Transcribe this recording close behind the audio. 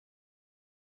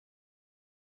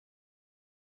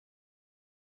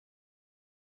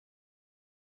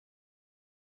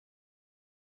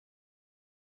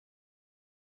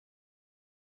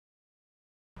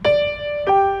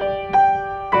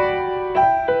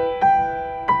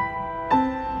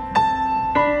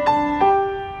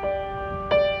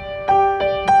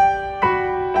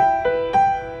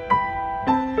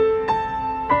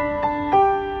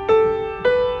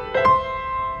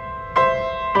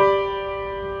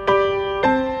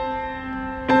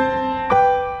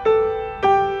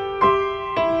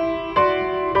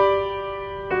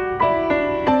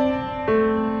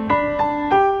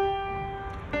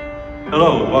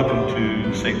belong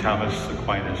to St. Thomas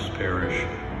Aquinas Parish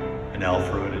in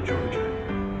Alpharetta, Georgia.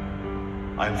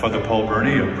 I'm Father Paul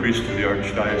Burney, a priest of the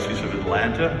Archdiocese of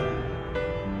Atlanta.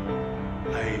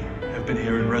 I have been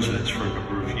here in residence for a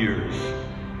number of years,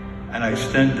 and I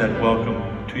extend that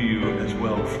welcome to you as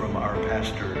well from our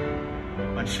pastor,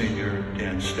 Monsignor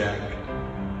Dan Stack,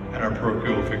 and our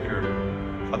parochial vicar,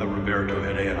 Father Roberto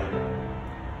Herrera.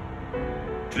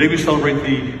 Today we celebrate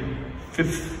the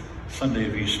 5th Sunday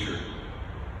of Easter,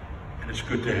 and it's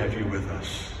good to have you with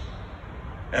us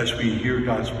as we hear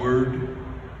God's word,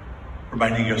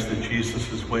 reminding us that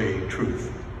Jesus is way,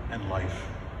 truth, and life.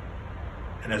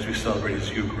 And as we celebrate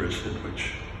his Eucharist, in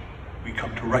which we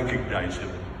come to recognize him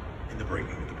in the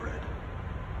breaking of the bread.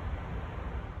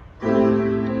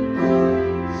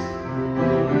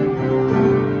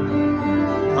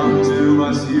 Come to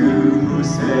us, you who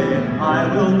say,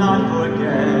 I will not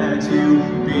forget you.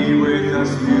 Be with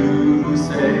us, you who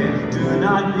say, do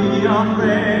not be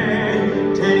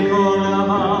afraid. Take hold of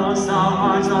us, our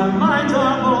hearts, our minds,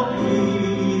 our whole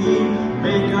being.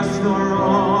 Make us your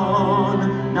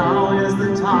own, now is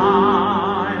the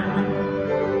time.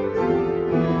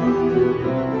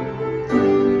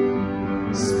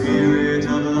 Spirit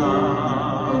of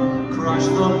love, crush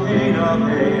the pain of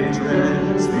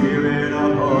hatred. Spirit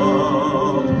of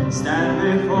hope,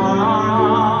 stand before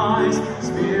our eyes.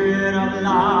 Spirit of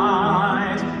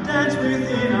light, dance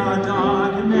within our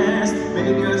darkness.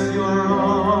 Make us your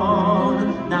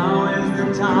own, now is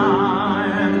the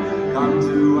time. Come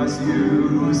to us, you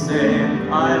who say,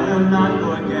 I will not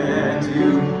forget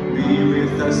you. Be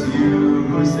with us, you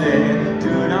who say,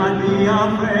 do not be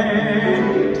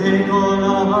afraid. Take hold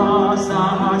of us,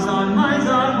 our hearts, our minds,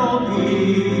 our whole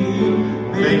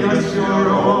being. Make us your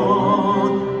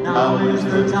own, now is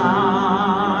the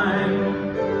time.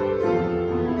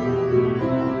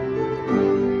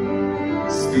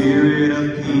 Spirit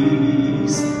of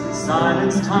peace,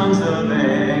 silence tongues of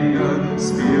anger.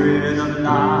 Spirit of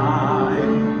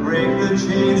light, break the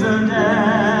chains of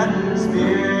death.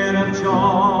 Spirit of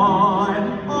joy,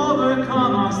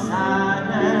 overcome our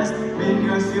sadness. Make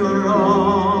us your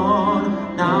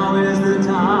own, now is the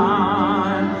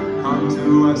time. Come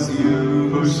to us, you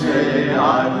who say,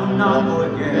 I will not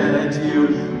forget you.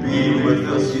 Be with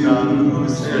us, you who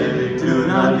say, do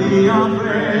not be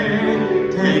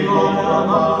afraid. Take hold of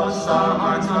us, our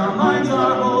hearts, our minds,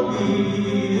 our whole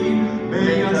being.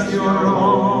 Make us your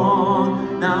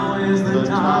own, now is the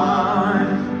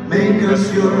time. Make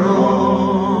us your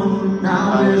own,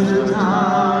 now is the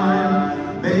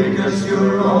time. Make us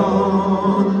your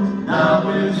own, now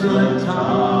is the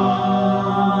time.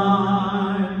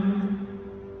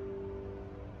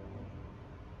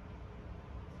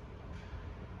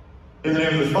 In the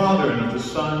name of the Father, and of the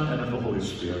Son, and of the Holy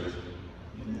Spirit.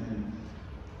 Amen.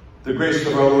 The grace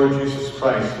of our Lord Jesus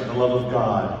Christ, and the love of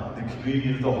God, and the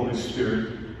communion of the Holy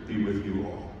Spirit be with you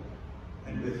all.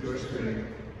 And with your spirit.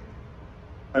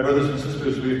 My brothers and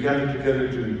sisters, we have gathered together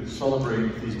to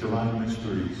celebrate these divine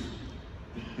mysteries,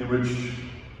 in which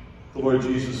the Lord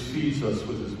Jesus feeds us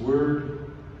with his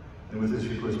word and with his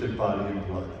Eucharistic body and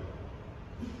blood.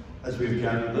 As we have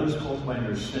gathered, let us call to mind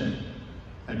our sin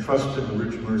and trust in the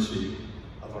rich mercy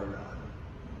of our God.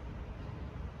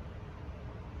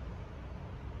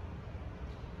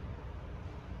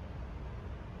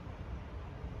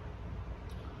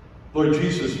 Lord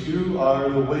Jesus, you are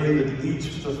the way that leads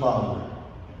to the Father.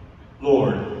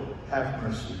 Lord, have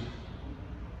mercy.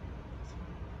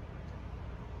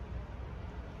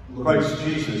 Christ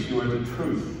Jesus, you are the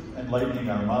truth, enlightening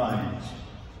our minds.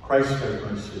 Christ, have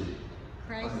mercy.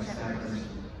 Christ, have mercy.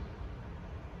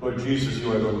 Lord Jesus,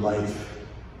 you are the life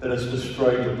that has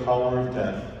destroyed the power of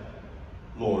death.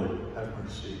 Lord, have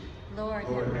mercy. Lord,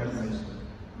 have mercy.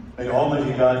 May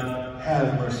Almighty God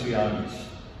have mercy on us,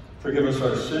 forgive us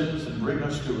our sins, and bring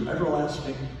us to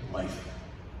everlasting life.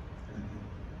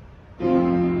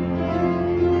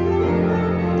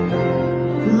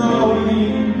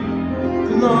 Glory,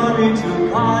 glory to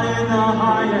God in the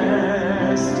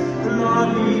highest.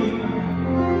 Glory,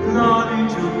 glory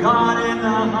to God in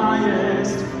the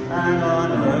highest. And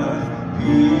on earth,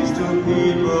 peace to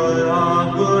people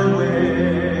of good will.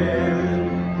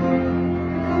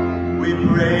 We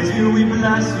praise you, we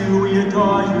bless you, we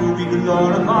adore you, we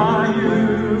glorify you.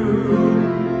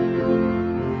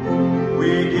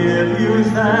 We give you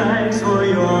thanks for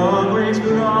your great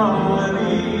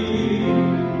glory.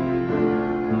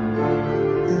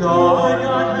 Lord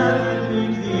God, heavenly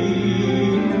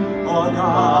King, O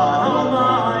God,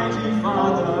 Almighty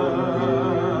Father,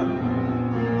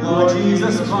 Lord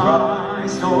Jesus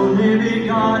Christ, only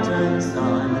begotten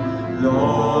Son,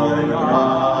 Lord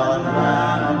God,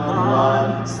 Lamb of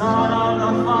God, Son of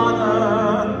the Father,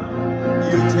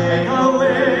 You take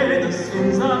away the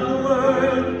sins of the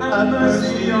world, have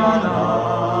mercy on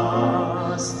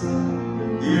us.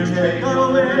 You take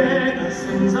away the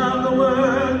sins of the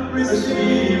world,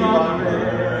 receive our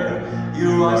prayer.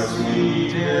 You are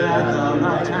seated at the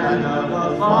right hand of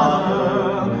the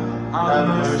Father, have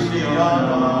mercy on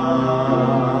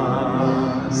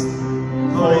us.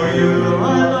 For you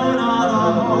alone are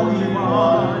the Holy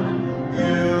One,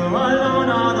 you alone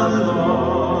are the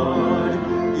Lord,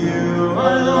 you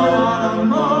alone are the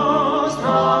Most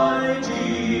High,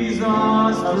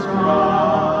 Jesus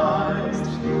Christ,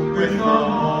 with the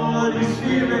Holy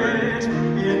Spirit,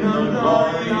 in the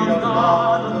glory of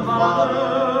God the Father.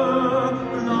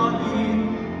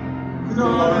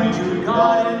 Glory to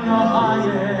God in the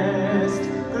highest,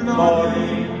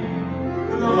 glory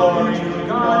to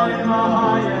God in the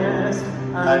highest,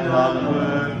 and on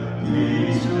earth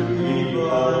peace to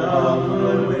people of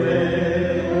good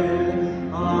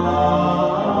will.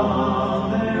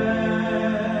 Amen.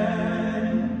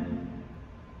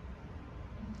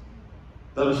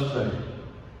 Let us pray.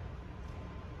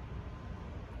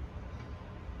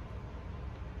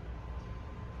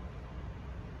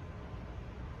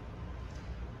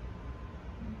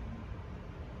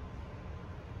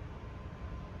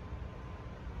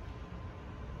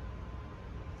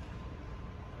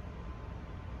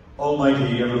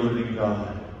 Almighty, ever-living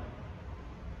God,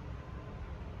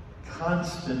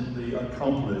 constantly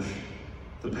accomplish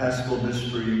the paschal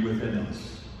mystery within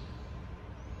us,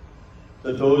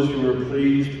 that those you were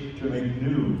pleased to make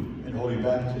new in holy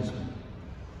baptism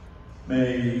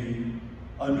may,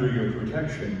 under your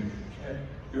protection,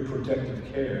 your protective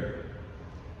care,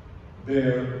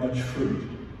 bear much fruit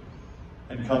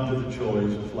and come to the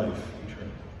joys of life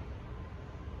eternal.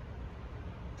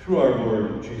 Through our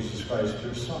Lord Jesus Christ,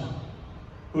 your Son,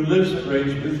 who lives and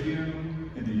reigns with you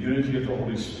in the unity of the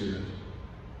Holy Spirit,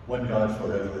 one God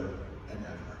forever and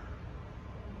ever.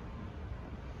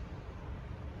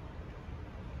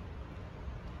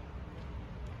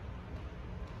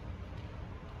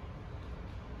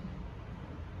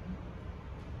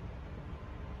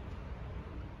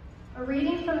 A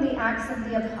reading from the Acts of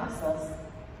the Apostles.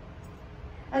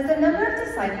 As the number of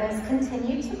disciples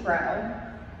continued to grow,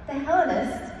 the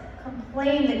Hellenists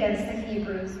complained against the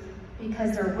Hebrews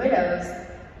because their widows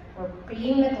were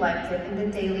being neglected in the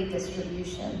daily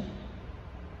distribution.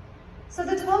 So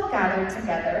the 12 gathered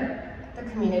together, the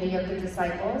community of the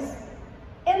disciples,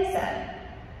 and said,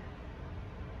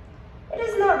 "It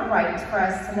is not right for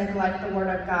us to neglect the word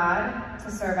of God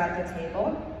to serve at the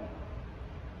table.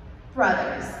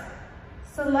 Brothers,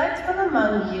 select from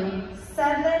among you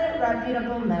 7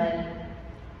 reputable men,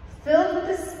 filled with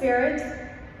the Spirit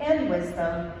and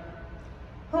wisdom,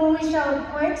 whom we shall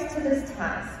appoint to this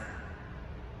task,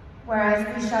 whereas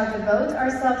we shall devote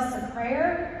ourselves to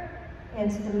prayer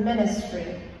and to the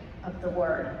ministry of the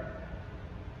word."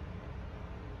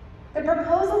 The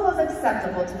proposal was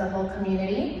acceptable to the whole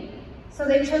community, so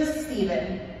they chose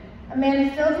Stephen, a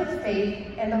man filled with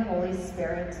faith and the Holy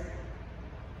Spirit.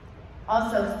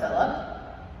 Also Philip,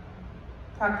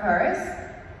 Prochorus,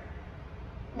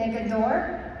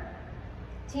 Nicanor,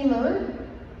 Timon,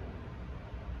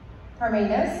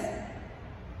 Parmenas,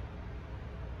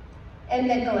 and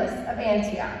Nicholas of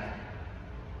Antioch,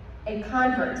 a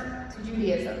convert to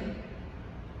Judaism.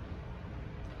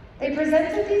 They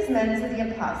presented these men to the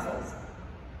apostles,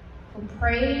 who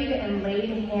prayed and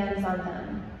laid hands on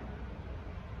them.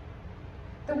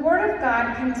 The word of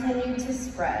God continued to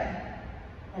spread,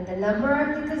 and the number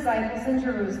of the disciples in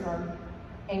Jerusalem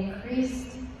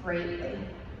increased greatly.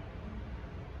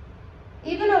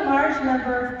 Even a large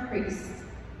number of priests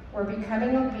were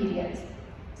becoming obedient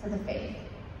to the faith.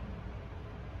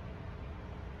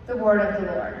 The word of the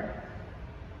Lord.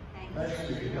 Thanks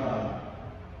be to God.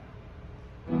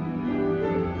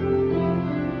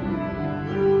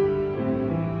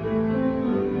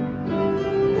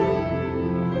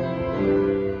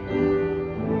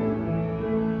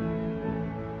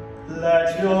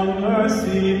 Let your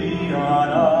mercy be on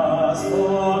us,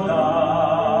 O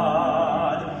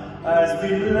God, as we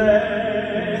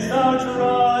place our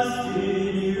trust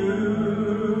in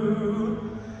you.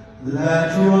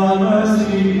 Let your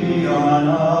mercy be on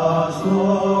us,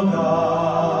 O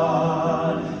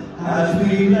God, as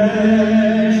we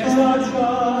place our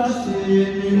trust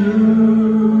in you.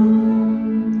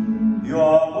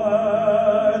 Your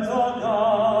words, O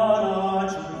God, are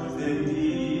truth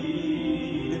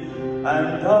indeed,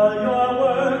 and all your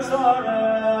works are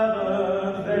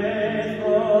ever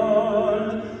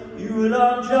faithful. You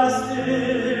love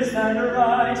justice and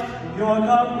right, your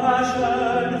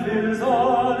compassion fills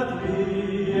all creation.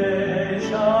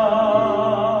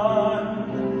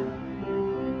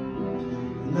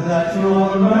 Let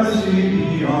your mercy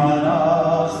be on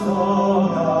us, O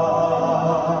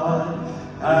God,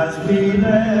 as we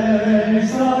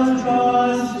place our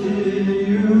trust in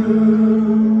you.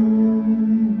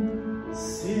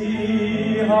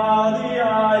 See how the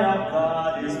eye of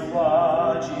God is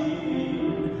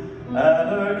watching,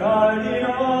 ever guarding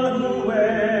all who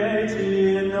wait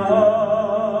in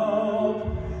hope,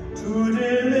 to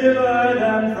deliver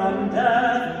them from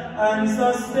death and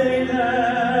sustain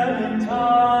them in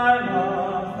time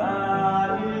of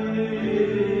famine.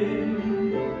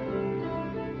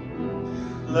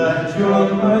 Let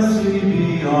your mercy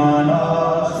be on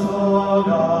us, O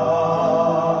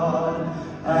God,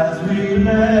 as we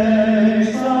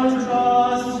place our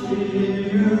trust in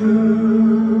you.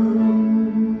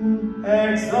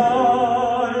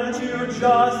 Exalt you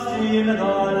just in the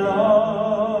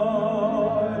Lord,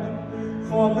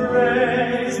 for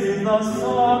praise is the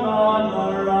song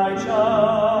of the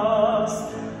righteous.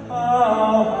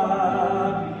 How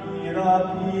happy the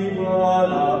people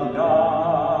of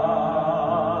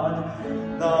God,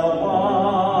 the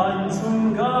ones whom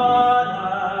God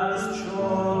has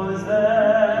chosen.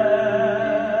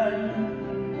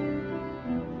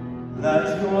 Let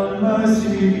your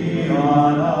mercy be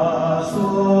on us,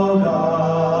 O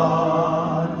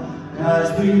God, as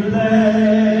we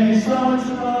place our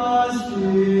trust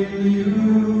in you.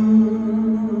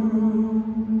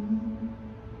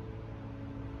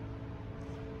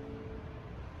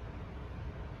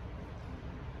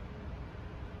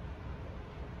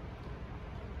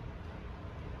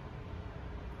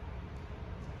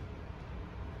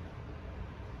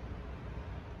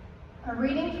 A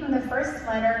reading from the first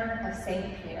letter of St.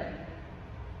 Peter.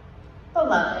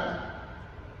 Beloved,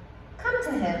 come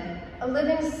to him, a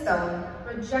living stone,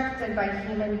 rejected by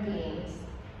human beings,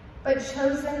 but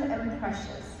chosen and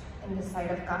precious in the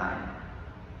sight of God.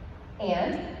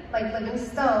 And, like living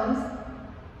stones,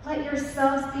 let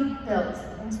yourselves be built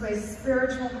into a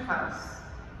spiritual house,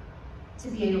 to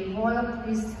be a royal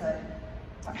priesthood,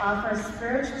 to offer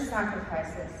spiritual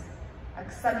sacrifices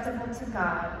acceptable to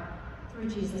God through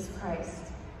Jesus Christ.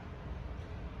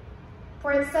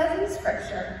 For it says in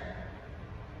Scripture,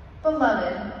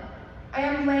 Beloved, I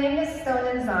am laying a stone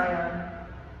in Zion,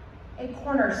 a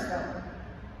cornerstone,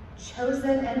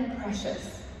 chosen and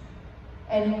precious,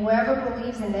 and whoever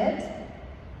believes in it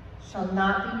shall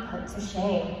not be put to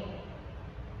shame.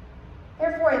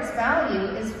 Therefore its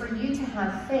value is for you to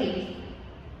have faith,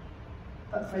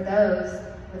 but for those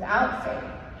without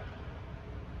faith,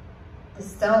 the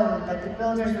stone that the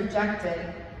builders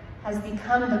rejected has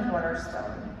become the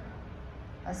cornerstone,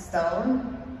 a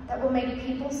stone that will make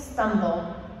people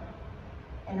stumble,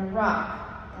 and a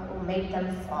rock that will make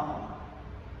them fall.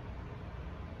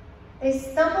 They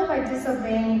stumble by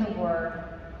disobeying the word,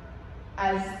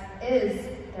 as is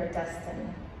their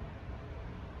destiny.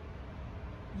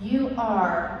 You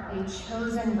are a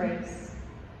chosen race,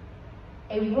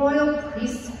 a royal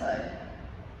priesthood,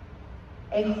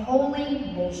 a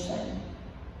holy nation,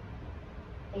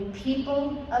 a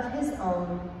people of his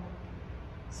own,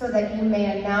 so that you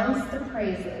may announce the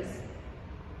praises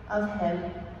of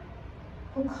him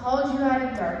who called you out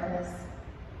of darkness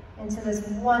into this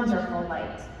wonderful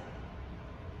light.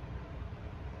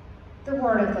 The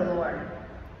word of the Lord.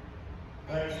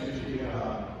 Thanks be to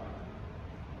God.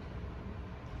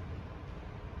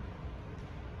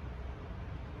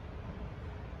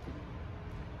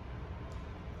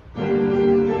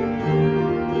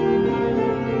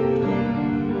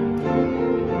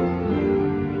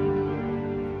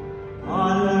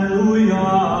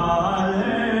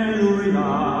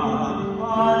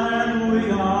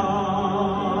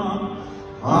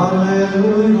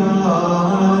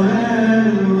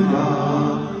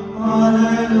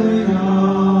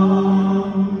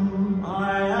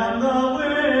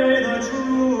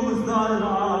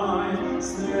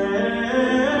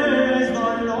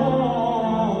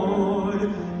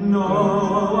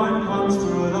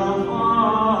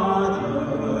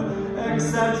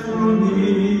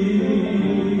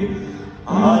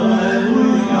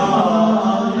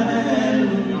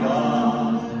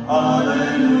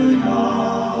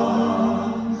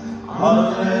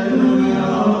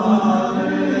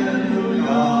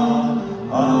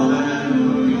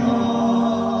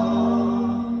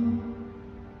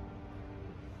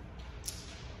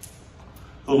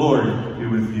 The Lord be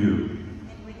with you.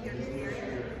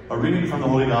 A reading from the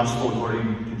Holy Gospel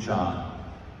according to John.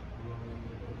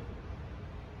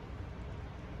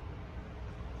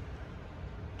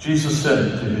 Jesus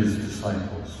said to his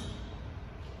disciples,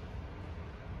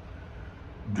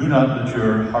 "Do not let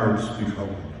your hearts be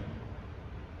troubled.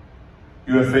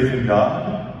 You have faith in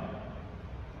God,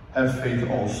 have faith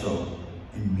also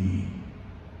in me.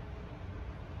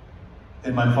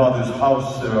 In my Father's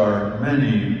house there are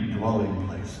many dwelling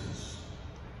places.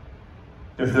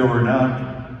 If there were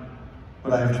not,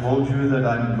 would I have told you that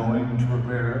I'm going to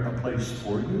prepare a place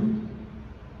for you?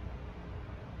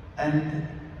 And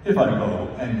if I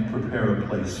go and prepare a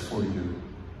place for you,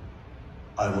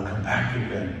 I will come back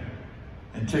again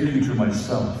and take you to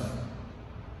myself,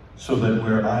 so that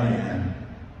where I am,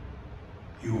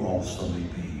 you also may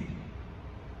be.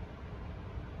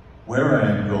 Where I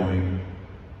am going,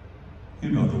 you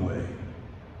know the way.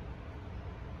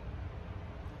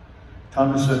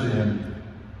 Thomas said to him,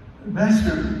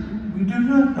 Master, we do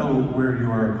not know where you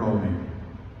are going.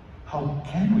 How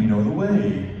can we know the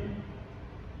way?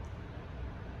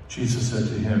 Jesus said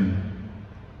to him,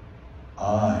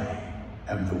 I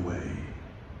am the way,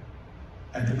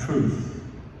 and the truth,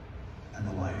 and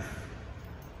the life.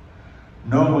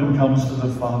 No one comes to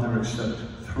the Father except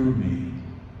through me.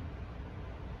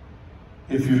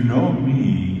 If you know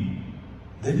me,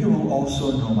 then you will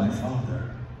also know my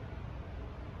Father.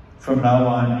 From now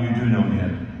on, you do know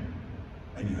him,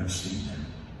 and you have seen him.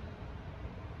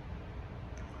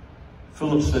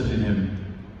 Philip said to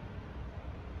him,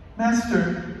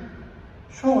 Master,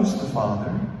 show us the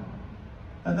Father,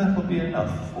 and that will be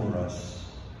enough for us.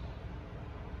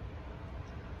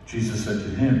 Jesus said to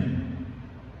him,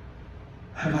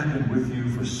 have I been with you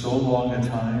for so long a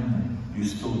time, and you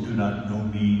still do not know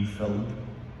me, Philip?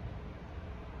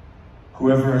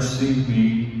 Whoever has seen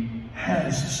me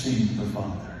has seen the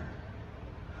Father.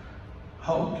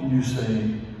 How can you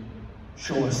say,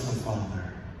 show us the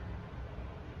Father?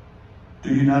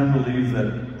 Do you not believe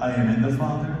that I am in the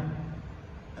Father,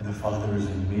 and the Father is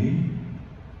in me?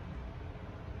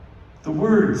 The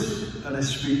words that I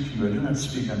speak to you, I do not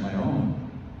speak on my own.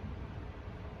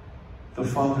 The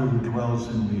Father who dwells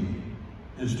in me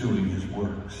is doing his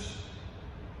works.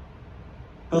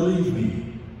 Believe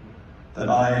me that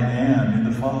I am in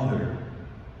the Father,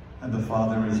 and the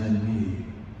Father is in me.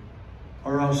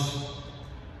 Or else,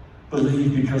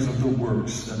 believe because of the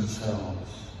works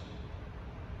themselves.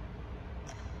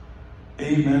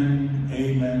 Amen,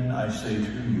 amen, I say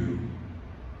to you,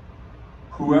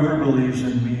 whoever believes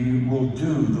in me will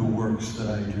do the works that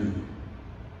I do,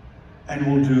 and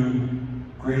will do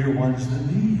greater ones than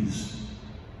these,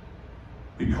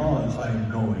 because I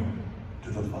am going to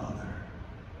the Father.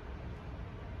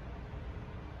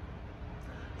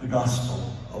 The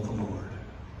Gospel of the Lord.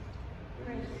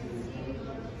 Praise to you,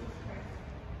 Lord Christ.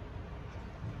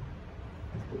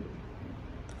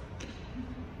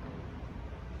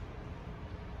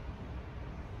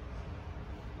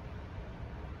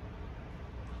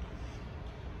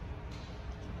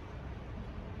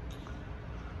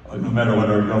 No matter what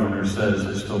our governor says,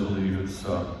 I still believe it's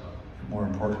more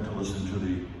important to listen to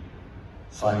the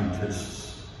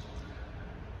scientists.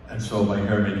 And so my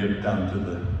hair may get down to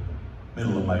the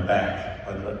middle of my back,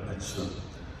 but it's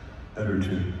better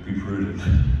to be prudent.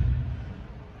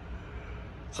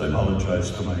 So I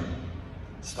apologize to my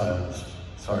stylist.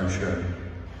 Sorry, Sharon.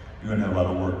 You're going to have a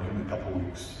lot of work in a couple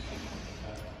weeks.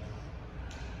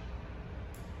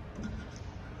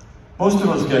 Most of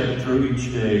us get through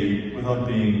each day without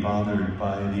being bothered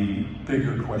by the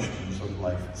bigger questions of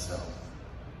life itself.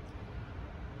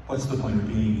 What's the point of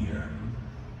being here?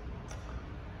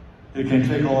 It can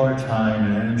take all our time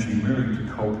and energy merely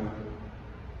to cope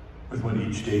with what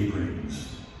each day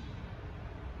brings.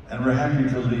 And we're happy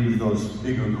to leave those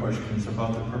bigger questions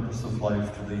about the purpose of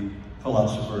life to the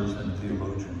philosophers and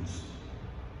theologians.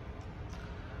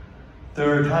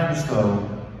 There are times,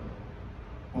 though,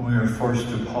 when we are forced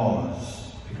to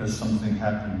pause because something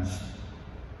happens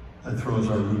that throws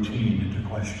our routine into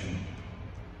question.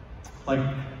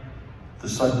 Like the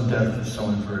sudden death of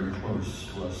someone very close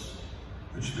to us,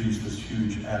 which leaves this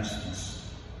huge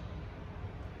absence.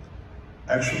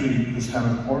 Actually, this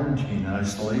time of quarantine and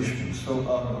isolation, so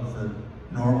out of the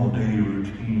normal daily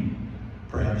routine,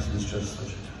 perhaps it's just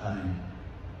such a time.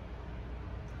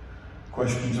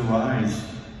 Questions arise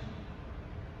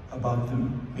about the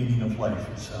meaning of life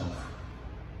itself.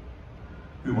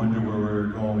 We wonder where we're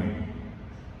going,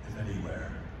 if anywhere.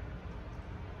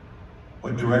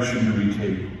 What direction do we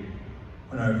take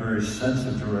when our very sense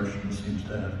of direction seems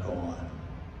to have gone?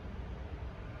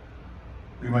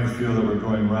 We might feel that we're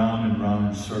going round and round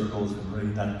in circles and really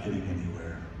not getting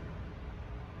anywhere.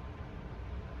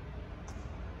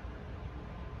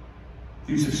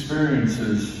 These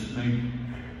experiences make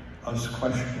us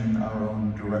question our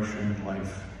own direction in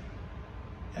life.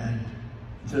 And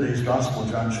in today's gospel,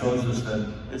 John shows us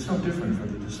that it's no different for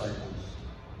the disciples.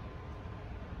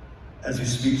 As he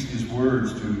speaks these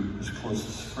words to his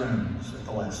closest friends at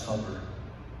the Last Supper,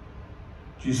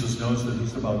 Jesus knows that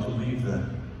he's about to leave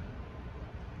them.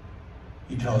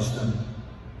 He tells them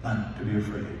not to be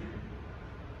afraid,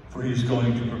 for he's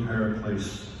going to prepare a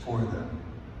place for them,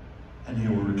 and he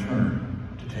will return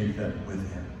to take them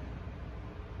with him.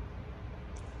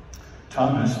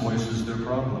 Thomas voices their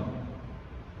problem.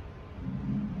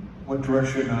 What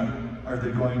direction are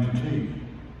they going to take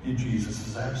in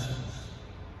Jesus' absence?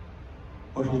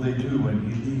 What will they do when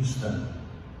he leaves them?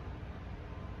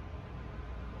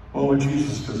 Well, what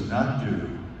Jesus does not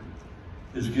do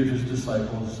is give his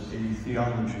disciples a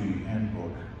theology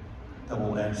handbook that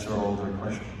will answer all their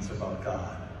questions about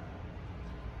God.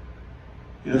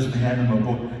 He doesn't hand them a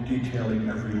book detailing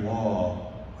every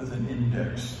law with an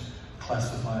index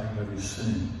classifying every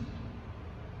sin.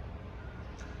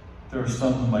 There are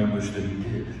some who might wish that he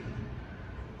did,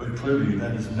 but clearly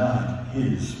that is not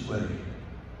his way.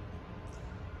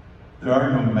 There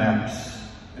are no maps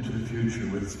into the future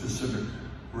with specific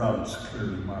routes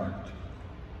clearly marked.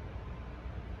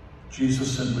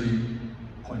 Jesus simply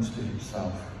points to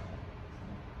himself.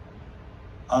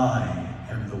 I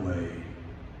am the way,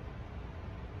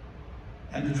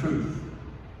 and the truth,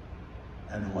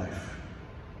 and the life.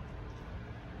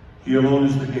 He alone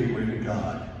is the gateway to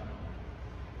God,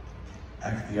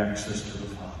 the access to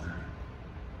the Father.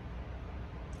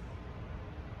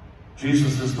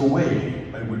 Jesus is the way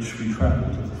by which we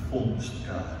travel to the fullness of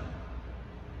God.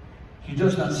 He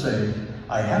does not say,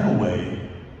 I have a way,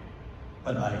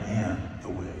 but I am the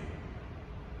way.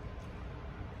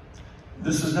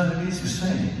 This is not an easy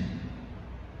saying.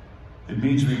 It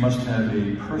means we must have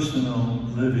a personal,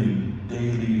 living,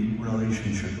 daily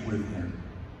relationship with him.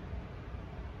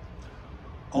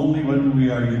 Only when we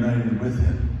are united with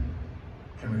him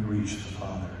can we reach the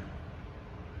Father.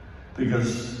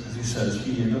 Because, as he says,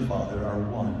 he and the Father are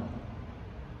one.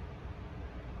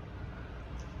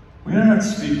 We are not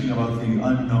speaking about the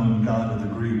unknown God of the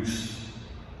Greeks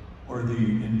or the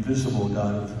invisible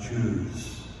God of the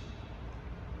Jews.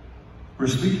 We're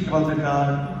speaking about the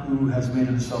God who has made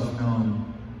himself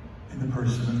known in the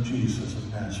person of Jesus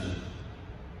of Nazareth.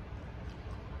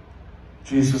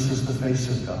 Jesus is the face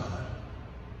of God,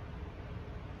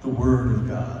 the Word of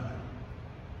God,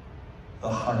 the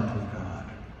heart of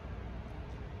God.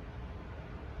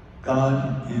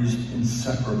 God is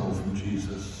inseparable from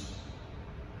Jesus,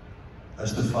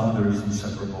 as the Father is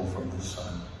inseparable from the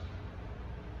Son.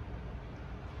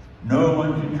 No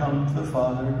one can come to the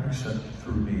Father except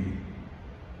through me.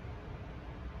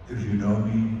 If you know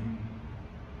me,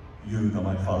 you know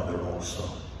my Father also.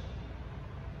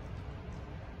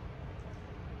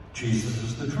 Jesus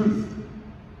is the truth.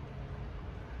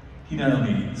 He not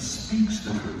only speaks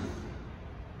the truth,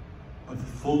 but the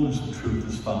fullness of truth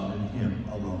is found in him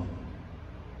alone.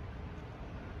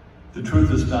 The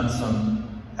truth is not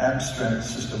some abstract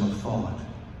system of thought,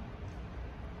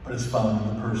 but is found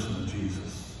in the person of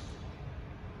Jesus.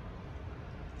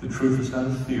 The truth is not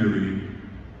a theory,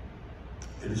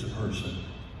 it is a person.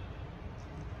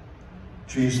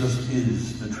 Jesus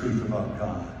is the truth about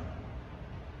God,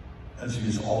 as he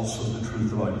is also the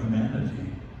truth about humanity.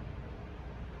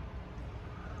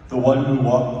 The one who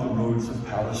walked the roads of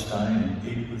Palestine and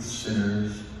ate with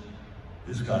sinners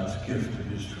is God's gift of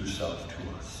his true self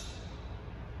to us.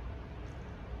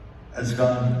 As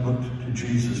God looked to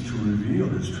Jesus to reveal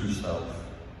his true self,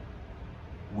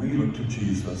 we look to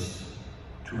Jesus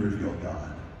to reveal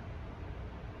God.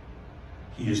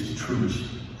 He is the truest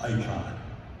icon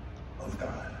of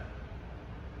God.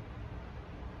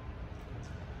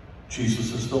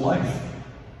 Jesus is the life.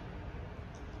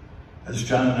 As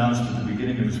John announced at the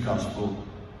beginning of his gospel,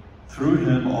 through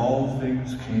him all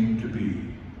things came to be.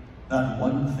 Not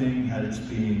one thing had its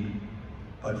being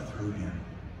but through him.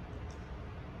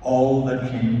 All that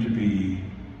came to be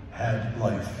had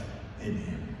life in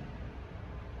him.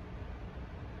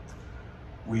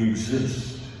 We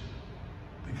exist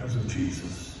because of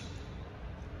Jesus.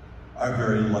 Our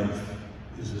very life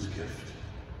is his gift.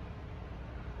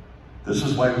 This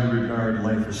is why we regard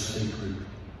life as sacred,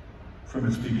 from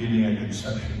its beginning and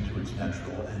conception to its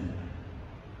natural end.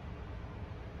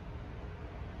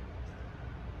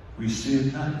 We see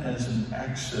it not as an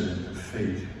accident of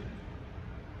fate,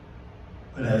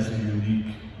 but as a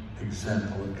unique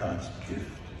example of God's gift.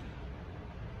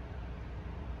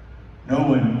 No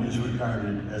one is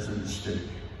regarded as a mistake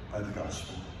by the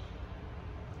gospel.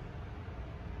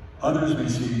 Others may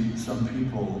see some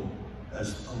people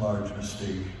as a large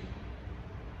mistake,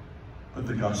 but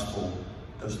the gospel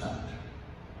does not.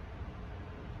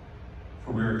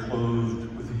 For we are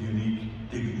clothed with a unique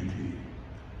dignity.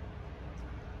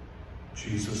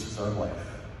 Jesus is our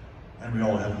life, and we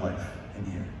all have life in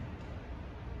him.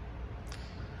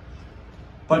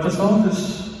 But does all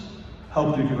this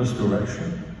help to give us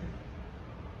direction?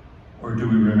 Or do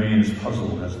we remain as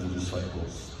puzzled as the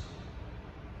disciples?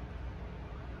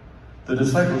 The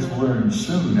disciples learn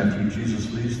soon after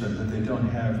Jesus leaves them that they don't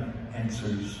have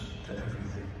answers to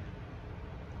everything.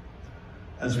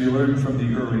 As we learn from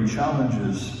the early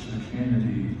challenges to the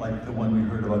community, like the one we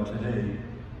heard about today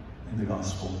in the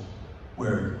gospel,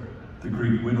 where the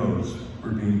Greek widows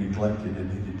were being neglected and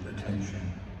needed attention.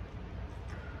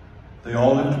 They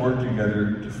all have to work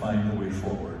together to find the way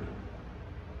forward.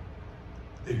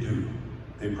 They do.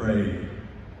 They pray.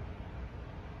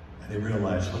 And they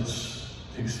realize, let's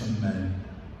take some men,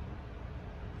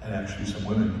 and actually some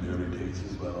women in the early days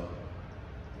as well.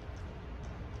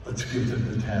 Let's give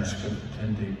them the task of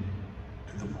attending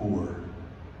to the poor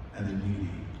and the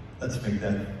needy. Let's make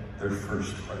that their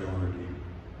first priority.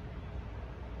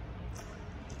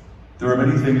 There are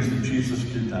many things that Jesus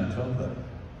did not tell them.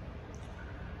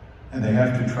 And they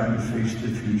have to try to face the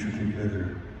future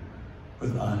together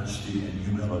with honesty and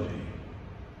humility,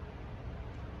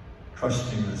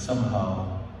 trusting that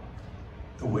somehow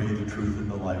the way, the truth,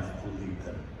 and the life will lead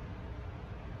them.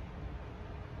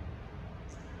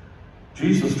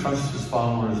 Jesus trusts his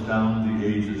followers down the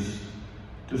ages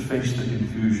to face the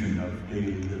confusion of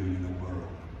daily living in the world,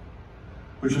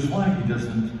 which is why he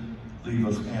doesn't leave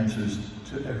us answers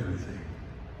to everything.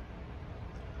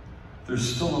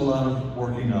 There's still a lot of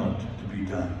working out to be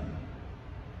done.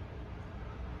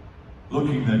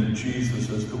 Looking then to Jesus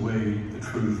as the way, the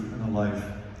truth, and the life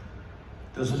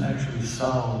doesn't actually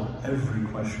solve every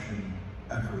question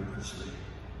effortlessly.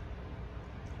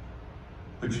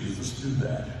 But Jesus knew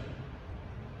that.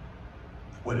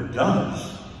 What it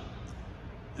does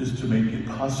is to make it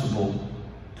possible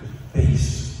to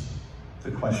face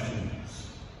the questions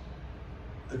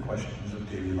of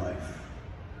daily life.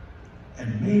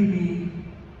 And maybe,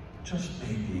 just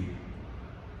maybe,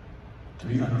 to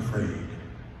be unafraid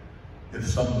if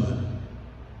some of them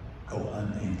go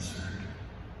unanswered.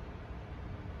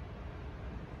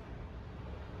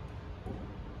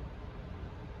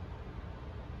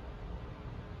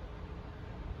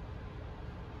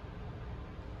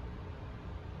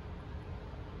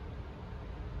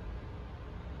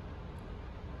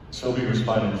 So we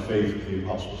respond in faith to the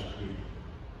Apostles' Creed.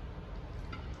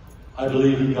 I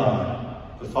believe in God,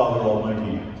 the Father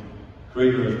Almighty,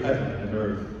 creator of heaven and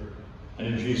earth, and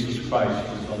in Jesus Christ,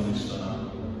 his only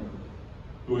Son,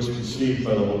 who was conceived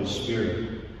by the Holy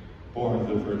Spirit, born of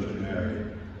the Virgin Mary,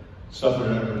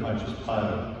 suffered under Pontius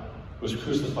Pilate, was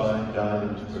crucified, died,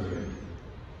 and was buried.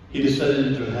 He descended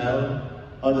into hell.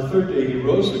 On the third day he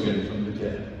rose again from the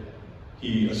dead.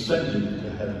 He ascended into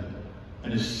heaven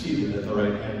and is seated at the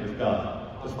right hand of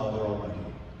God, the Father Almighty.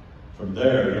 From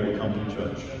there he will come to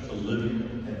judge the living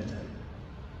and the dead.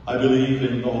 I believe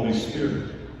in the Holy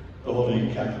Spirit, the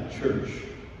Holy Catholic Church,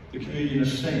 the communion of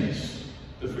saints,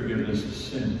 the forgiveness of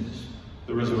sins,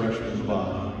 the resurrection of the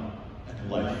body, and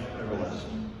life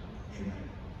everlasting. Amen.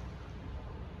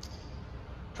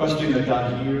 Trusting that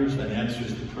God hears and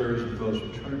answers the prayers of those who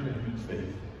turn to him in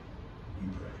faith, we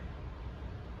pray.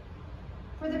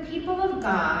 For the people of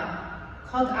God,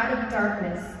 called out of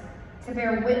darkness to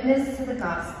bear witness to the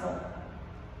gospel,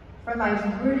 for lives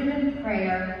rooted in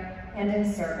prayer and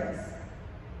in service,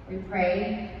 we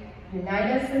pray,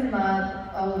 unite us in love,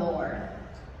 O Lord.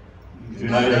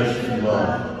 Unite us in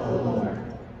love, O Lord.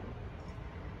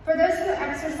 For those who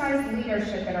exercise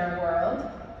leadership in our world,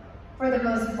 for the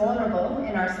most vulnerable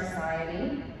in our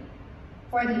society,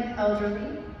 for the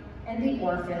elderly and the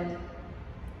orphaned,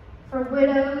 for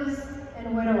widows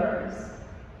and widowers,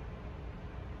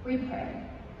 we pray.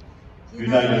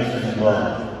 Unite us in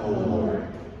love, O Lord.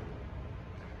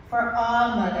 For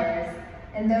all mothers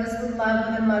and those who love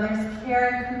with a mother's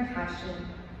care and compassion,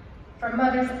 for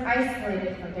mothers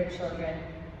isolated from their children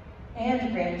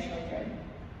and grandchildren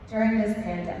during this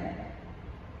pandemic,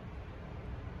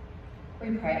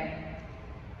 we pray.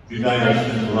 Unite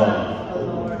us in love, O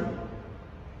Lord.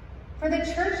 For the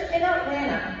church in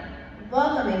Atlanta,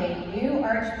 welcoming a new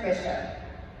archbishop,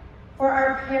 for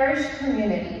our parish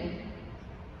community,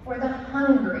 for the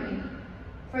hungry,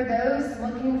 for those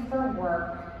looking for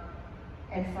work,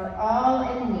 and for all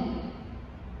in need,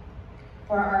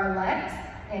 for our elect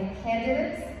and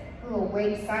candidates who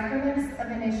await sacraments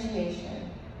of initiation,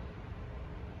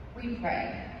 we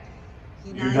pray.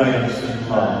 Unite us in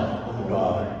love, O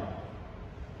God.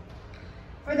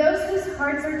 For those whose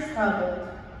hearts are troubled,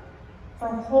 for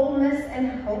wholeness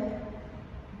and hope,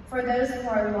 for those who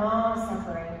are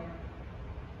long-suffering,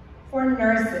 for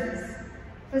nurses,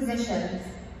 physicians,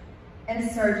 and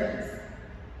surgeons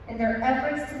in their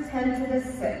efforts to tend to the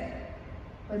sick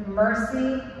with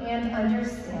mercy and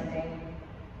understanding,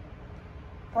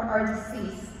 for our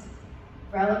deceased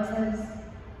relatives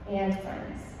and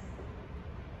friends.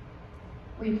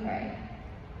 We pray.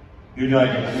 Unite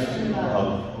us in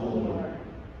love, O Lord.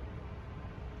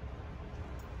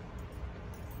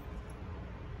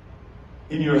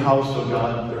 In your house, O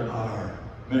God, there are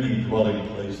many dwelling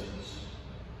places,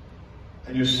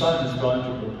 and your Son has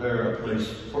gone to prepare a place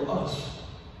for us,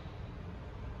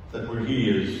 that where he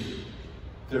is,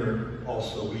 there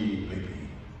also we may be.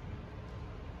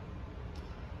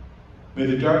 May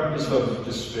the darkness of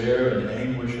despair and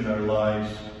anguish in our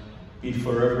lives be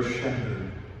forever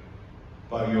shattered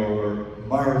by your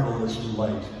marvelous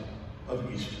light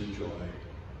of Easter joy.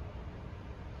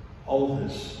 All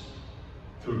this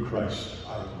through Christ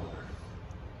our Lord.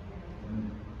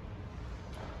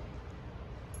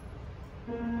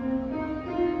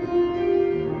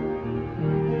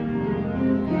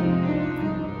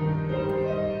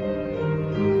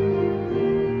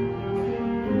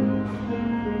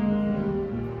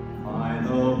 By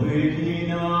the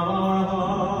waking of our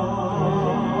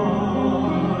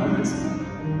hearts,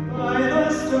 by the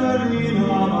stirring of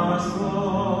our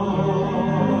souls,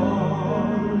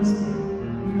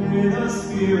 may the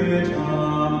Spirit of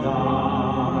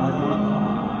God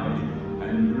abide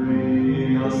and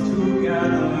bring us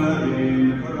together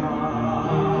in Christ.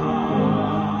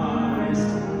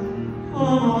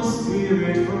 Come, O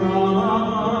Spirit from above,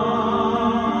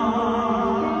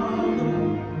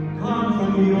 come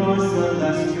from your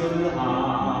celestial heights.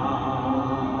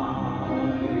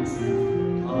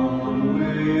 Come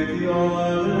with your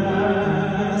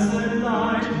blessed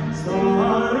light, so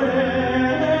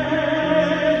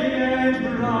radiant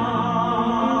bright.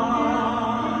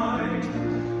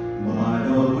 By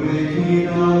the waking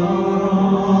of our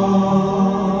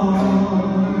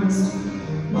hearts,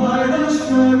 by the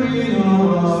stirring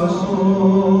of our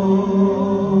souls,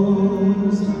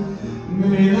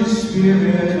 may the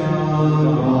Spirit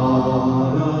of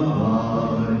God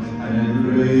abide and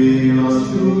bring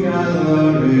us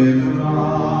together in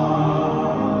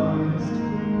Christ.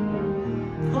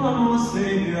 Come, O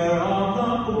Savior of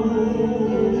the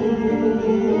poor,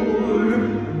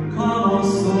 come, O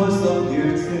source of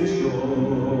gifts assured.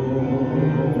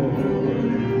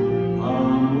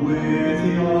 Come with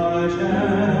your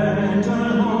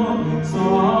gentle home, so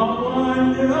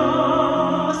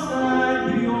wondrous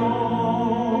and pure.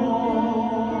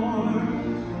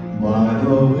 By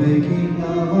the waking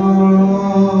of our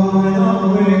hearts,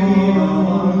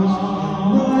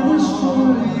 by the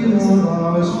stirring of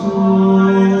our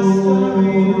souls,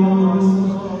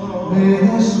 may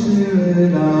the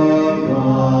Spirit of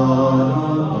God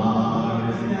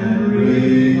abide and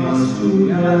bring us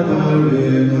together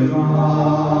in Christ.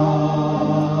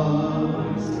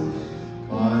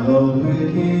 By the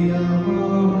waking of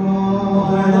our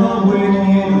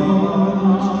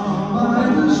hearts, by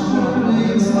the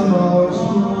stirring of our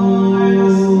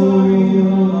souls,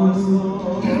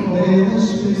 may the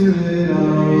Spirit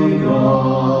of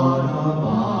God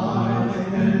abide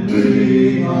and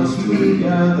bring us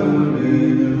together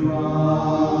in Christ.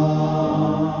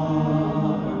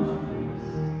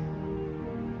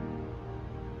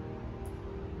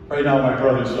 Pray now, my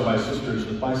brothers and my sisters,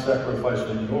 that my sacrifice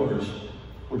and yours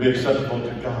will be acceptable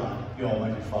to God, the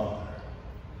Almighty Father.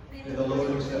 May the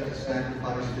Lord accept the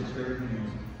sacrifice at your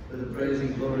hands for the praise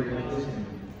and glory of his name,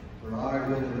 for our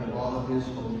good and of all of his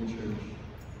holy church.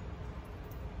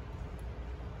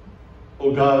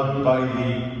 O God, who by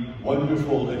the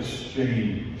wonderful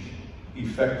exchange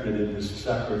effected in this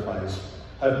sacrifice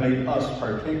have made us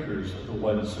partakers of the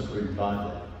one supreme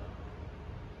Godhead,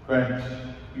 grant,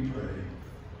 we pray,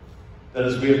 that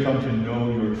as we have come to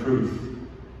know your truth,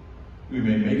 we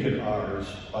may make it ours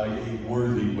by a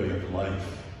worthy way of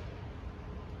life.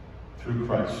 Through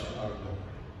Christ our Lord.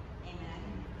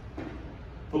 Amen.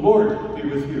 The Lord be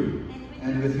with you.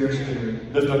 And with your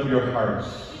spirit, Lift up your hearts.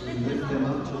 we lift them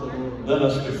up to the Lord. Let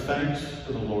us give thanks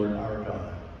to the Lord our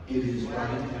God. It is right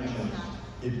and just.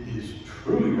 It is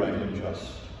truly right and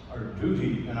just, our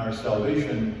duty and our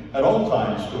salvation at all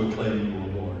times to acclaim you, O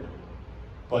Lord.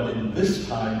 But in this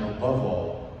time above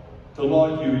all, to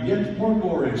laud you yet more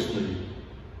gloriously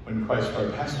when Christ our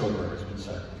Passover has been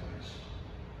sacrificed.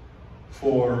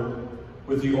 For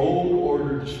with the old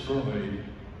order destroyed,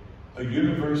 a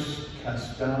universe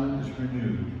cast down is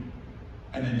renewed,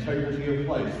 and integrity of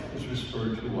life is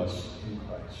restored to us in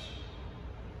Christ.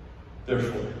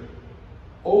 Therefore,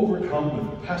 overcome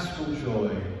with paschal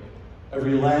joy,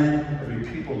 every land, every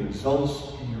people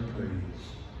exults in your praise,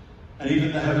 and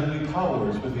even the heavenly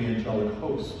powers with the angelic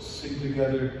hosts sing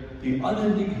together the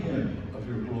unending hymn of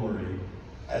your glory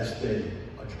as they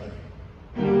acclaim.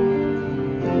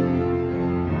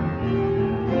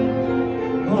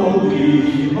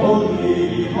 Holy,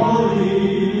 holy,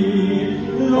 holy,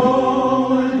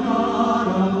 Lord God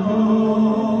of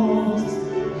hosts,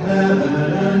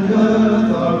 heaven and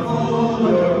earth are full of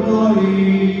your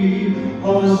glory.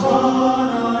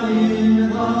 Hosanna in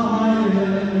the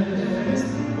highest.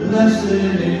 Blessed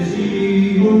is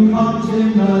he who comes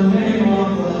in the name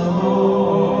of the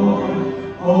Lord.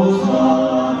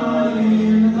 Hosanna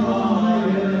in the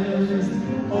highest.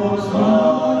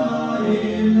 Hosanna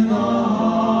in the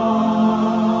highest.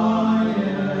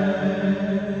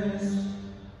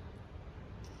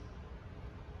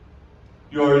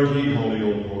 You are indeed holy, O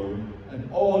Lord,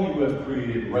 and all you have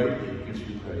created rightly gives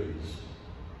you praise.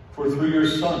 For through your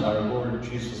Son, our Lord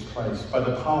Jesus Christ, by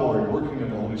the power and working of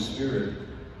the Holy Spirit,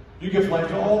 you give life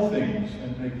to all things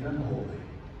and make them holy.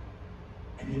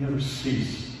 And you never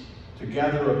cease to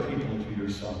gather a people to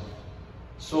yourself,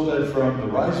 so that from the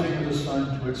rising of the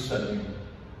sun to its setting,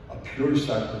 a pure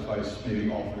sacrifice may be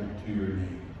offered to your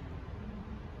name.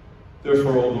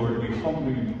 Therefore, O Lord, we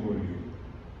humbly implore you,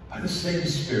 by the same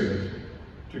Spirit,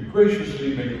 to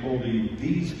graciously make holy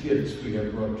these gifts we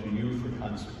have brought to you for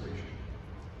consecration,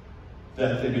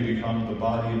 that they may become the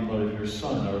body and blood of your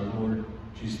Son, our Lord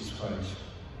Jesus Christ,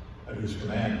 at whose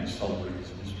command we celebrate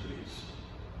his mysteries.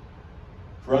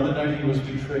 For on the night he was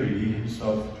betrayed, he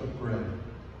himself took bread,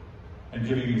 and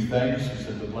giving you thanks, he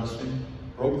said the blessing,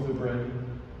 broke the bread,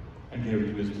 and gave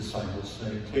it to his disciples,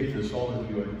 saying, "Take this, all of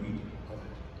you, and eat of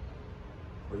it.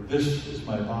 For this is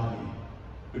my body,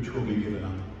 which will be given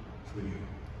up for you."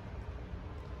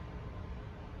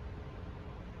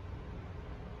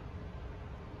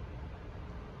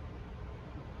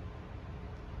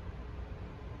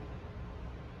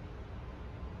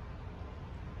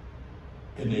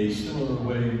 In a similar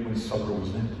way, when supper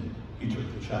was ended, he took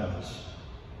the chalice,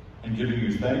 and giving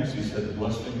you thanks, he said the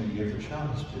blessing, and gave the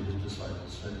chalice to his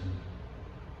disciples, saying,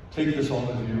 "Take this, all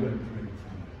of you, and drink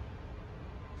from it.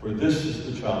 For this is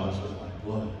the chalice of my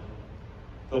blood,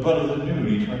 the blood of the new and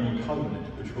eternal covenant,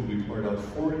 which will be poured out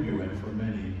for you and for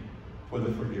many for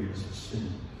the forgiveness of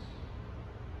sins.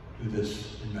 Do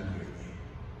this in memory of me."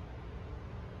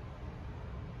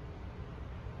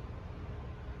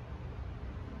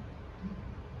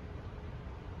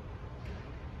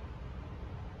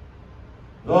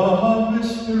 The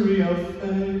mystery of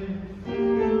faith.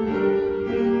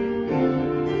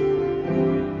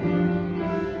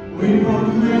 We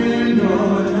proclaim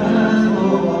your death, O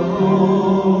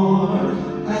Lord,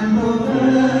 and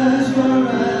profess your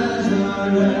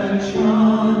resurrection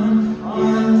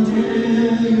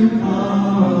until you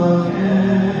come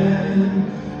again,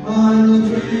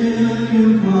 until you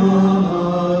come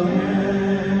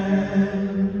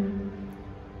again.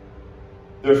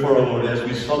 Therefore, O Lord, as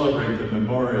we celebrate the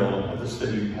memorial of the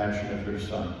saving passion of your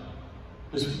Son,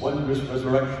 his wondrous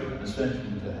resurrection and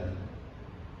ascension to heaven,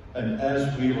 and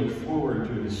as we look forward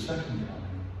to his second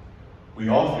coming, we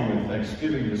offer you in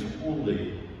thanksgiving this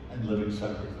holy and living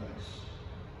sacrifice.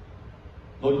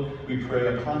 Look, we pray,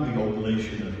 upon the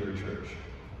oblation of your church,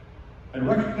 and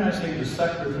recognizing the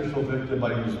sacrificial victim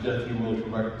by whose death you will to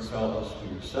reconcile us to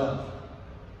yourself,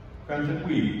 grant that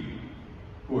we,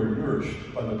 who are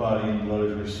nourished by the body and blood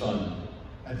of your Son,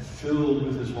 and filled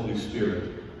with his Holy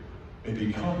Spirit, may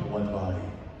become one body,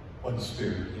 one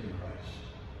spirit in Christ.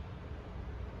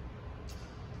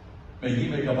 May he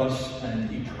make of us an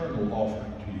eternal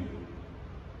offering to you,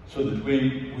 so that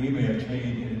we may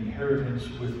obtain an inheritance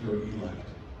with your elect,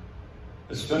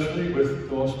 especially with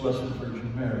the most blessed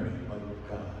Virgin Mary, Mother of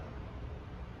God,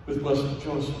 with blessed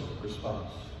Joseph, her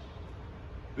spouse,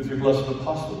 with your blessed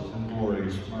apostles and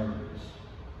glorious martyrs,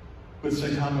 with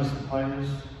St. Thomas Aquinas,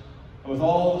 and with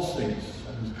all the saints,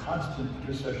 and whose constant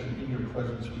intercession in your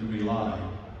presence we rely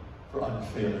for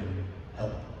unfailing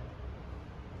help.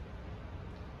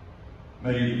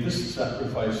 May this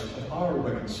sacrifice of our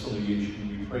reconciliation,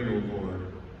 we pray, O Lord,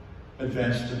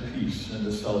 advance the peace and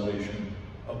the salvation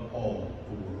of all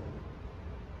the world.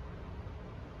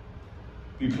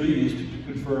 Be pleased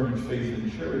to confirm in faith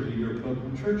and charity your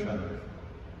pilgrim church on earth,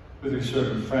 with your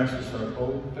servant Francis our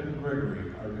Pope and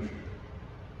Gregory our Bishop,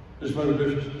 his brother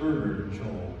Bishops Bernard and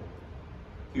Joel,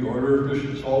 the order of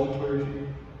bishops, all the clergy,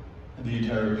 and the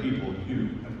entire people you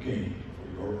have gained for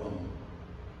your own.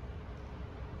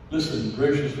 Listen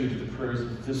graciously to the prayers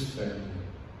of this family,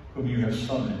 whom you have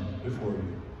summoned before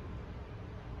you.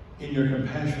 In your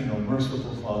compassion, O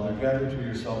merciful Father, gather to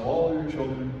yourself all your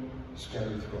children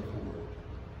scattered throughout the world.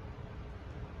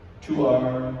 To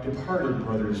our departed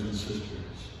brothers and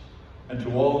sisters, and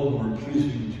to all who are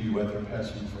pleasing to you at their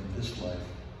passing from this life,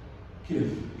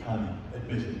 give kind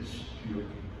admittance to your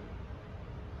kingdom.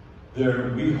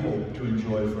 There we hope to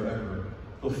enjoy forever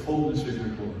the fullness of your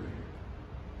glory.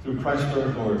 through Christ our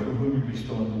Lord, through whom you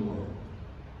bestow on the world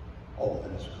all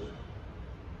that is good.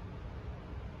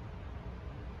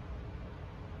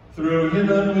 Through him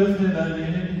and with him and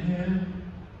in him,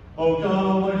 O God,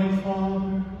 Almighty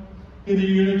Father, in the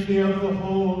unity of the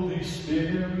Holy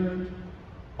Spirit,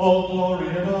 all glory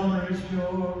and honor is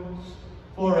yours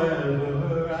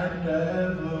forever and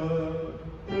ever.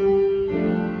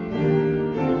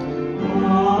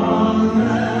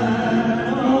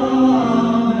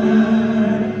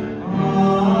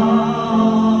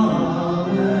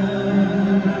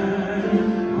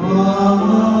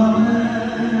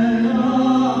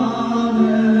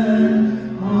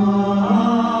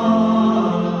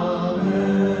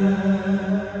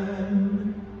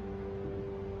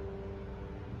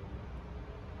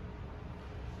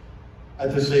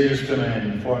 At the Savior's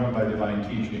command, informed by divine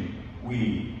teaching,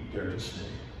 we dare to say,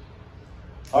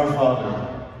 Our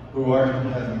Father, who art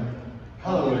in heaven,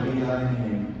 hallowed be thy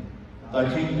name.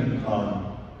 Thy kingdom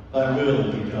come, thy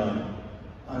will be done,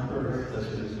 on earth as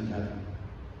it is in heaven.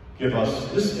 Give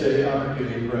us this day our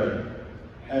daily bread,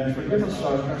 and forgive us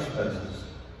our trespasses,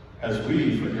 as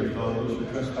we forgive those who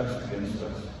trespass against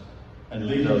us. And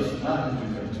lead us not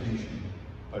into temptation,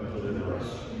 but deliver us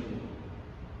from evil.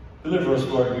 Deliver us,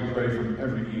 Lord, we pray, from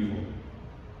every evil.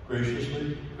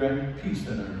 Graciously grant peace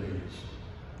in our days,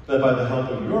 that by the help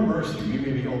of your mercy we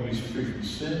may be always free from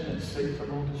sin and safe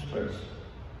from all distress,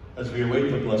 as we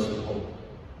await the blessed hope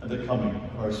and the coming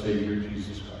of our Savior,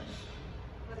 Jesus Christ.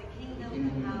 For the kingdom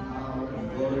and power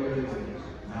and glory are yours,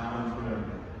 now and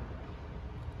forever.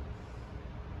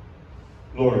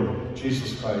 Lord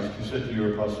Jesus Christ, who said to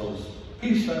your apostles,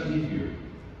 Peace I leave you,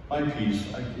 my peace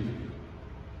I give you.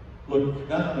 Look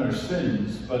not on our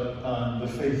sins, but on the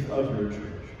faith of your church.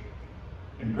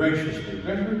 And graciously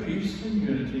grant her peace and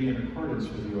unity in accordance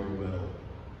with your will,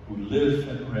 who live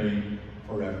and reign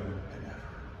forever and ever.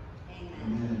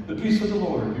 Amen. The peace of the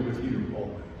Lord be with you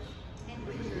always. And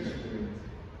with your spirit.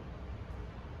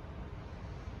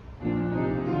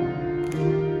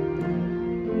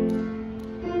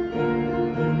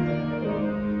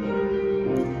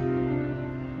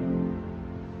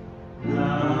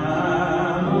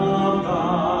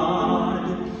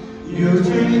 You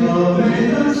take away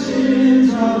the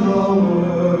sins of the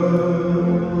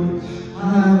world,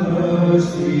 have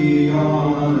mercy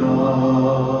on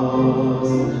us.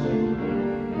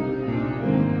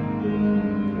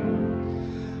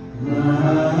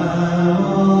 Lamb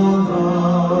of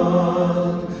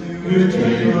God, you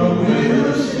take away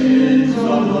the sins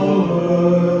of the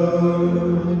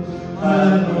world,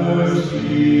 have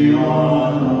mercy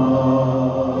on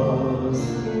us.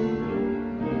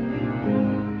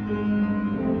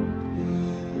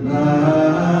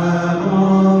 Lamb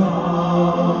of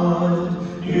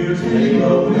God, you take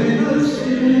away the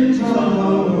sins of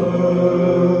the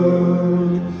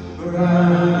world,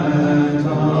 grant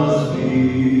us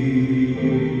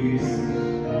peace.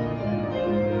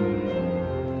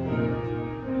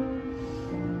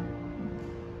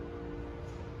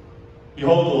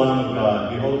 Behold the Lamb of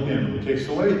God, behold him who takes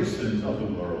away the sins of the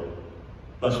world.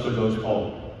 Blessed are those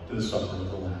called to the supper of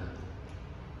the Lamb.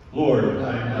 Lord,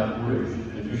 I am not worthy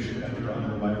that you should enter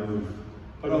under my roof,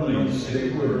 but only say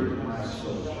a word, and my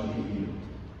soul shall be healed.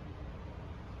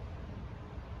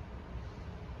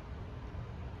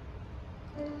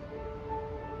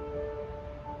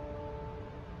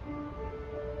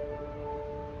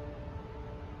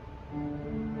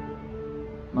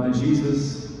 My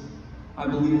Jesus, I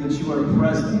believe that you are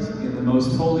present in the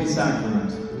most holy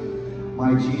sacrament.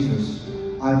 My Jesus,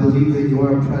 I believe that you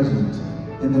are present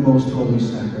in the most holy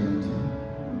sacrament.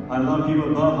 I love you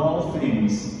above all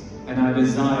things, and I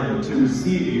desire to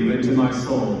receive you into my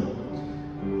soul.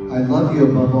 I love you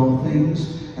above all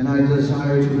things, and I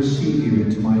desire to receive you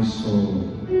into my soul.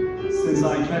 Since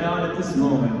I cannot at this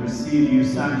moment receive you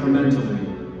sacramentally,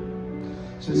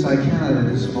 Since I cannot at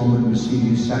this moment receive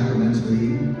you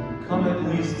sacramentally, come at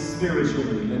least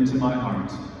spiritually into my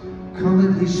heart. come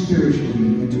at least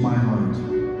spiritually into my heart.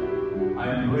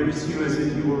 I embrace you as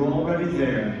if you were already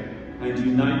there, and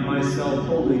unite myself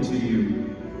wholly to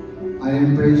you. I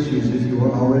embrace you as if you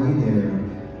were already there,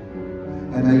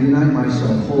 and I unite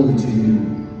myself wholly to you.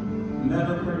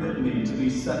 Never permit me to be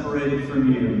separated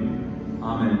from you.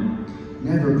 Amen.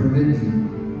 Never permit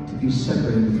me to be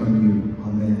separated from you.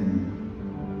 Amen.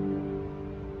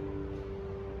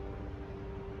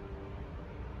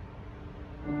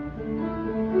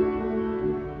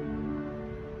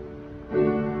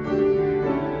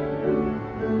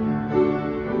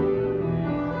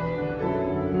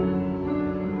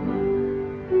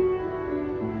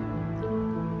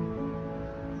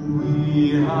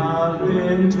 We have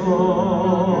been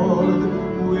told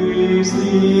we We've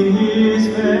seen his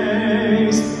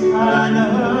face and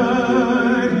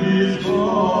heard his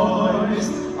voice,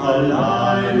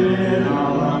 alive in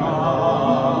our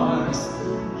hearts.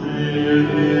 Live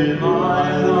in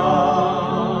my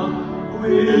love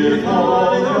with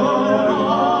all your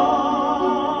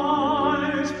heart,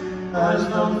 as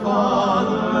the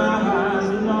Father has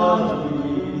loved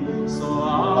me, so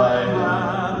I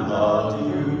have loved you.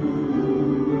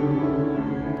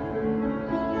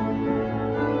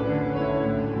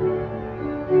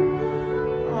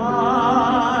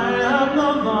 I am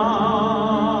the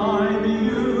vine,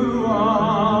 you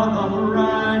are the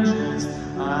branches,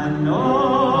 and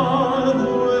all who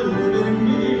live in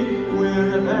me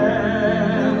will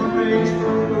bear great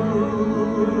fruit.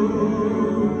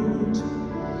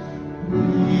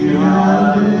 We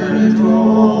have been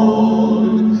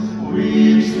told,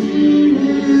 we've seen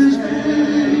his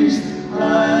face,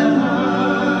 and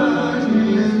heard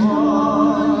his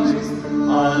voice,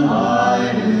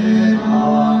 alive in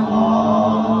our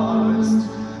hearts.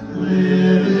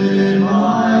 Live in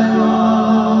my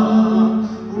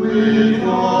love with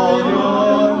all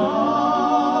your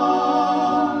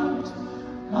heart,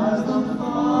 as the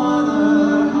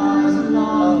Father has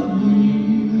loved me,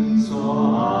 so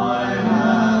I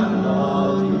have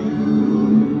loved you.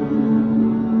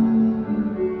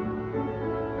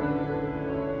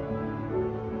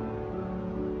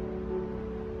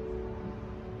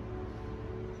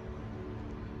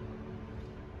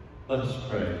 Let us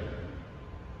pray.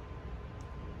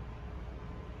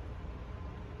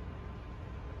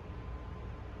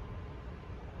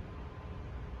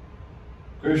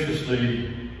 Graciously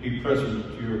be present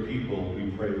to your people, we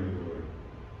pray, Lord,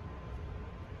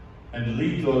 and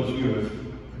lead those you have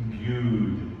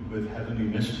imbued with heavenly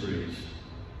mysteries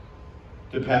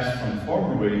to pass from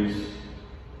former ways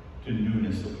to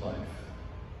newness of life.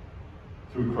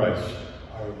 Through Christ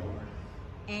our Lord.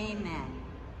 Amen.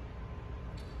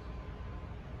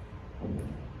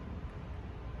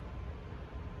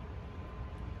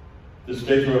 This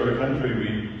day for our country,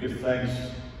 we give thanks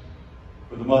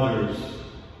for the mothers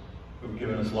who have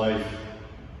given us life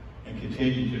and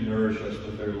continue to nourish us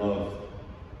with their love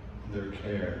and their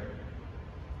care.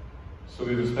 So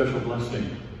we have a special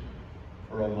blessing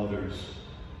for all mothers.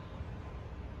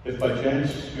 If by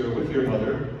chance you're with your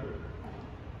mother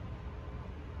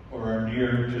or are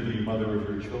near to the mother of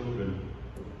your children,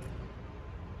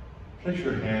 place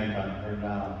your hand on her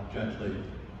now, gently,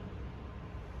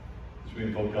 as we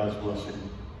invoke God's blessing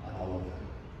on all of them.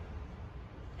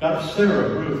 God of Sarah,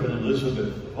 Ruth, and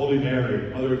Elizabeth, Holy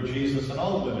Mary, Mother of Jesus, and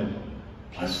all women,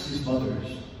 bless these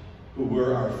mothers who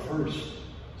were our first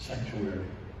sanctuary.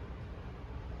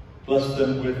 Bless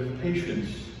them with patience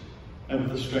and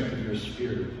with the strength of your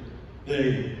Spirit.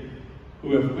 They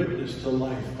who have witnessed to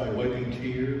life by wiping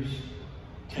tears,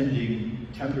 tending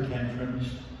temper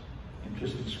tantrums, and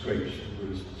kissing scrapes and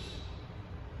bruises.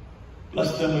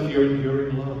 Bless them with your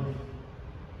enduring love.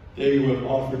 They who have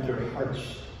offered their hearts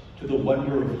to the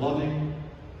wonder of loving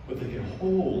what they can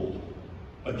hold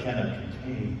but cannot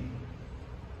contain.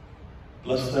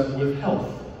 Bless them with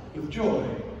health, with joy,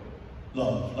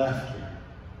 love, laughter,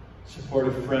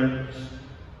 supportive friends,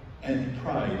 and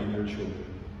pride in their children.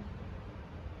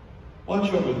 Watch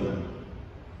over them,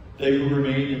 they who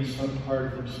remain in some part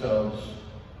of themselves,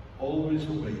 always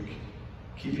awake,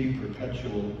 keeping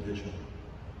perpetual vigil.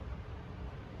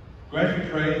 Grant, we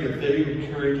pray, that they who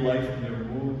carried life in their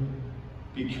womb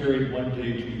be carried one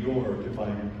day to your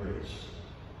divine embrace.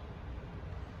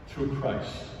 Through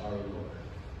Christ our Lord.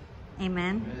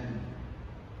 Amen. Amen.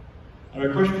 And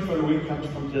our question for the week comes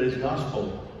from today's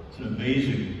gospel. It's an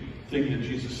amazing thing that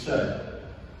Jesus said,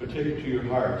 but take it to your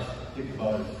hearts. Think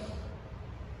about it.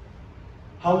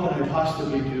 How can I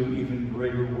possibly do even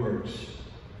greater works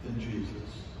than Jesus?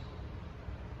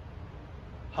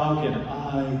 How can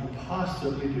I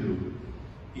possibly do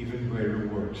even greater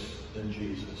works than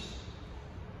Jesus?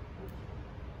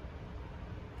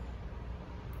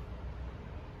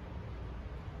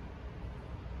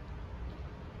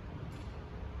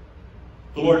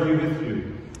 The Lord be with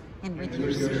you. And with And your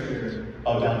with your spirit. spirit.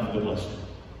 Bow down for the blessing.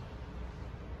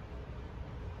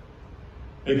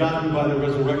 May God, who by the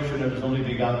resurrection of his only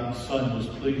begotten Son was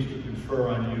pleased to confer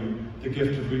on you the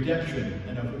gift of redemption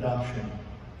and of adoption,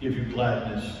 give you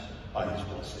gladness by his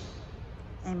blessing.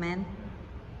 Amen.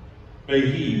 May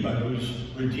he, by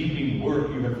whose redeeming work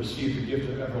you have received the gift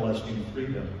of everlasting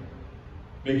freedom,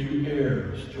 make you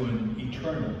heirs to an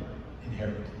eternal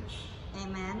inheritance.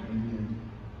 Amen. Amen.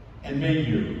 And may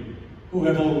you, who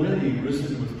have already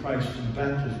risen with Christ in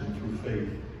baptism through faith,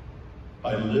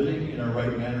 by living in a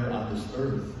right manner on this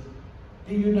earth,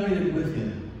 be united with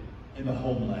him in the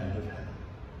homeland of heaven.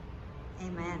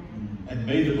 Amen. And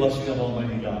may the blessing of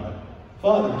Almighty God,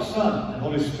 Father, Son, and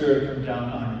Holy Spirit come down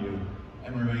on you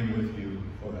and remain with you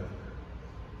forever.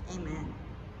 Amen.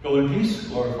 Go in peace,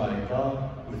 glorifying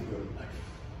God with your life.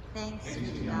 Thanks be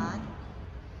to God.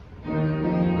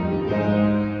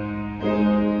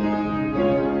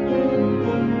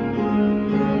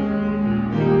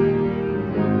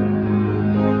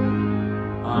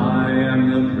 I am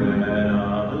the bread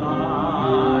of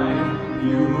life.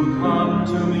 You who come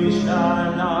to me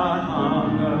shall not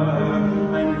hunger,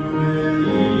 and who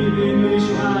believe in me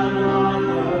shall not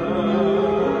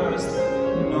thirst.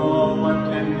 No one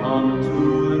can come to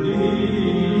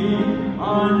me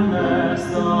unless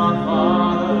the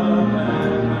Father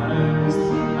commands,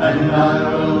 and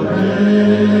I will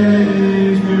pray.